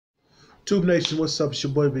Tube Nation, what's up? It's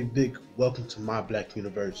your boy Big Dick. Welcome to my Black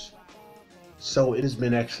Universe. So it has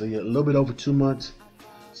been actually a little bit over 2 months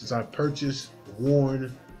since I purchased,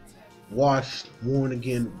 worn, washed, worn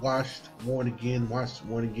again, washed, worn again, washed,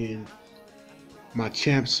 worn again, my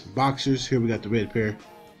Champs boxers. Here we got the red pair.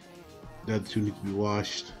 The other two need to be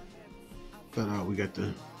washed. But we got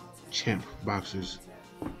the Champ boxers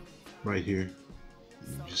right here.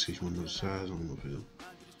 Just in case you want to know the size, I don't know if it'll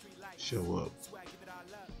show up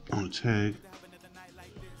on the tag.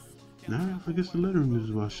 Nah, I guess the lettering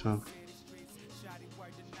is washed off.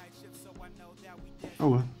 Oh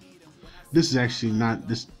well. This is actually not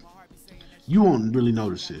this. You won't really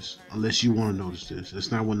notice this unless you want to notice this.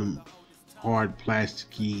 It's not one of them hard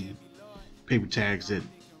plasticky paper tags that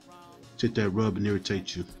sit there, rub and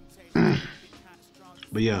irritate you.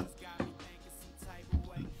 But yeah,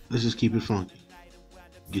 let's just keep it funky.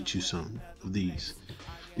 Get you some of these.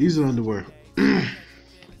 These are underwear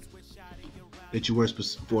that you wear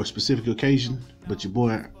for a specific occasion, but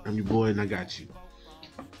I'm your boy and I got you.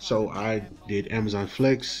 So I did Amazon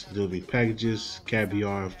Flex, delivering packages,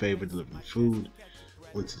 caviar, favor, delivering food,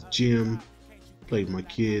 went to the gym, played with my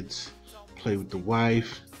kids, played with the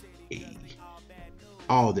wife,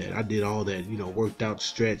 all that. I did all that, you know, worked out,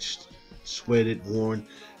 stretched, sweated, worn,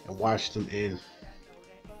 and washed them. And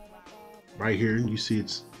right here, you see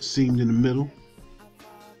it's seamed in the middle.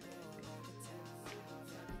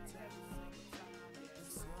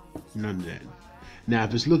 None of that. Now,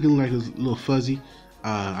 if it's looking like it's a little fuzzy,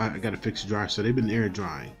 I got to fix the dryer. So they've been air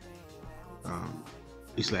drying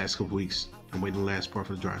these last couple weeks. I'm waiting the last part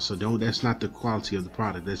for the dryer. So that's not the quality of the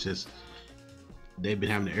product. That's just they've been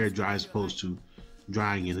having the air dry as opposed to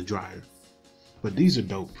drying in the dryer. But these are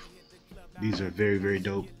dope. These are very, very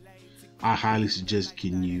dope. I highly suggest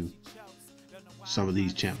getting you some of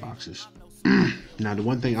these Champ boxers. Now, the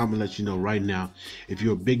one thing I'm gonna let you know right now, if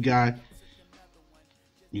you're a big guy,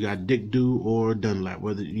 you got Dick Do or Dunlap,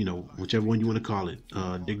 whether you know whichever one you want to call it.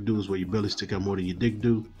 Dick Do is where your belly stick out more than your dick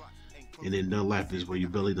do, and then Dunlap is where your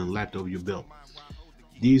belly done lapped over your belt.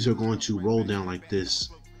 These are going to roll down like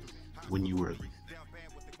this when you wear them.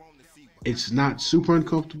 It's not super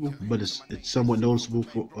uncomfortable, but it's somewhat noticeable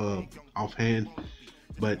for offhand.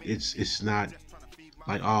 But it's not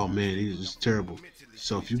like, oh man, these is terrible.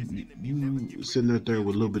 So if you sitting out there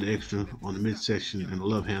with a little bit of extra on the midsection and the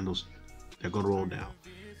love handles, they're gonna roll down.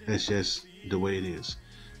 That's just the way it is.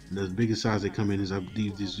 And the biggest size they come in is, I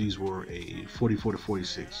believe these were a 44 to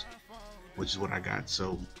 46, which is what I got.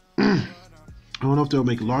 So I don't know if they'll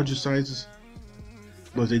make larger sizes,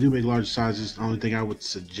 but if they do make larger sizes, the only thing I would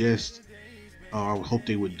suggest, or I would hope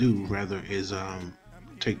they would do rather, is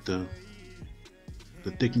take the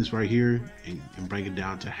thickness right here and bring it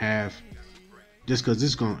down to half, just because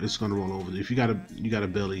it's gonna roll over. If you got a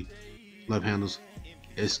belly, love handles,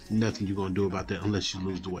 it's nothing you're gonna do about that unless you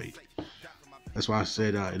lose the weight. That's why I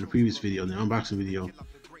said in the previous video, the unboxing video,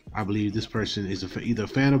 I believe this person is either a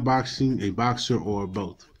fan of boxing, a boxer, or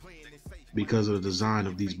both, because of the design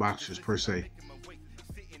of these boxers per se.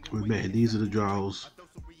 But man, these are the draws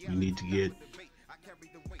you need to get.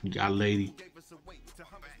 You got a lady,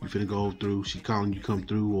 you finna go through, she calling you come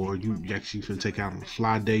through, or you actually finna take out on a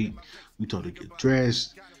fly date. You told her to get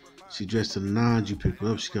dressed. She dressed to the nines, you pick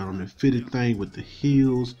her up, she got on the fitted thing with the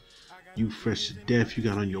heels. You fresh to death, you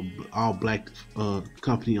got on your all black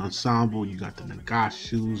company ensemble, you got the Nagash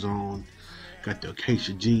shoes on, got the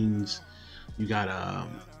Acacia jeans, you got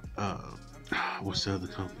what's the other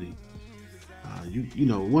company? You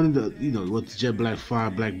know, one of the, you know, what, the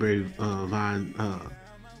jetblackfly, blackberry vine,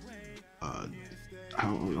 I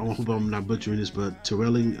hope I'm not butchering this, but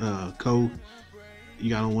terrilliclothingco. You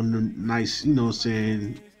got on one of the nice, you know what I'm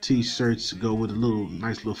saying, t-shirts to go with a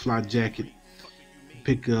nice little fly jacket.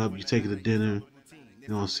 Pick up, you take it to dinner. You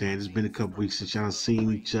know what I'm saying? It's been a couple weeks since y'all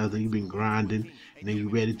seen each other. You've been grinding, and then you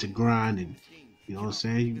ready to grind, and you know what I'm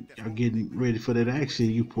saying? Y'all getting ready for that action.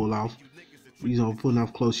 You pull off, you know, pulling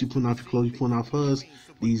off clothes. She pulling off your clothes. You pulling off hers.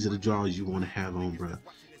 These are the draws you want to have on, bro.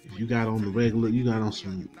 If you got on the regular, you got on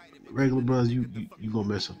some regular bros, you gonna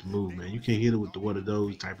mess up the mood, man. You can't hit it with the one of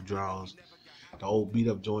those type of draws, the old beat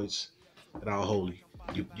up joints that are holy.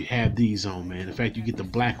 You have these on, man. In fact, you get the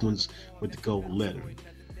black ones with the gold lettering.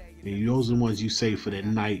 And those are the ones you save for that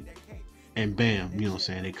night, and bam, you know what I'm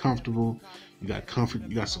saying? They're comfortable. You got comfort,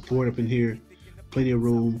 you got support up in here, plenty of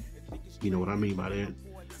room. You know what I mean by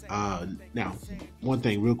that. Now, one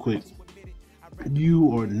thing real quick.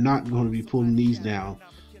 You are not going to be pulling these down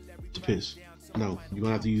to piss. No, you're going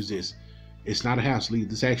to have to use this. It's not a half sleeve.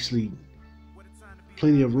 There's actually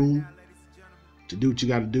plenty of room to do what you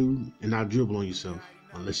got to do and not dribble on yourself,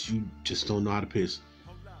 unless you just don't know how to piss.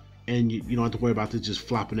 and you don't have to worry about this just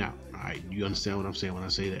flopping out. All right, you understand what I'm saying when I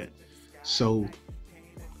say that. So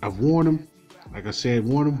I've worn them. Like I said,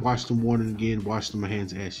 worn them, washed them, worn them again, washed them. My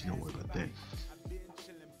hands ashy. Don't worry about that.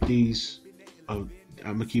 These, I'm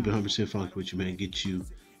gonna keep it 100% funky with you, man. Get you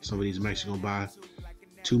some of these. I'm actually gonna buy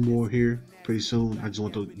 2 more here pretty soon. I just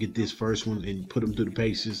want to get this first one and put them through the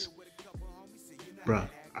paces, bruh.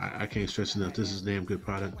 I can't stress enough. This is a damn good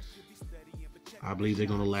product. I believe they're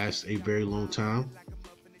gonna last a very long time,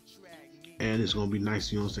 and it's gonna be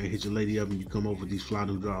nice. You know what I'm saying? Hit your lady up and you come over with these fly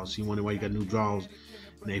new drawers. You wonder why you got new drawers.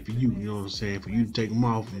 And they for you, you know what I'm saying? For you to take them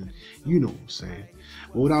off, and you know what I'm saying.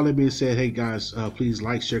 But with all that being said, hey guys, please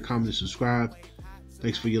like, share, comment, and subscribe.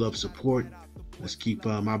 Thanks for your love and support. Let's keep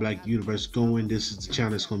my black universe going. This is the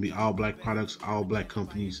channel that's going to be all black products, all black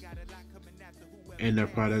companies and their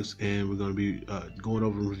products, and we're going to be going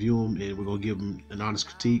over and review them, and we're going to give them an honest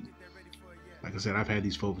critique. Like I said, I've had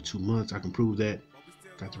these for over 2 months. I can prove that.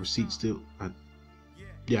 Got the receipt still.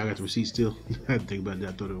 Yeah, I got the receipt still. I had to think about that.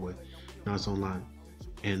 I threw it away. Now it's online.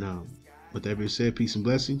 And with that being said, peace and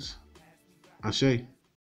blessings. Ashe.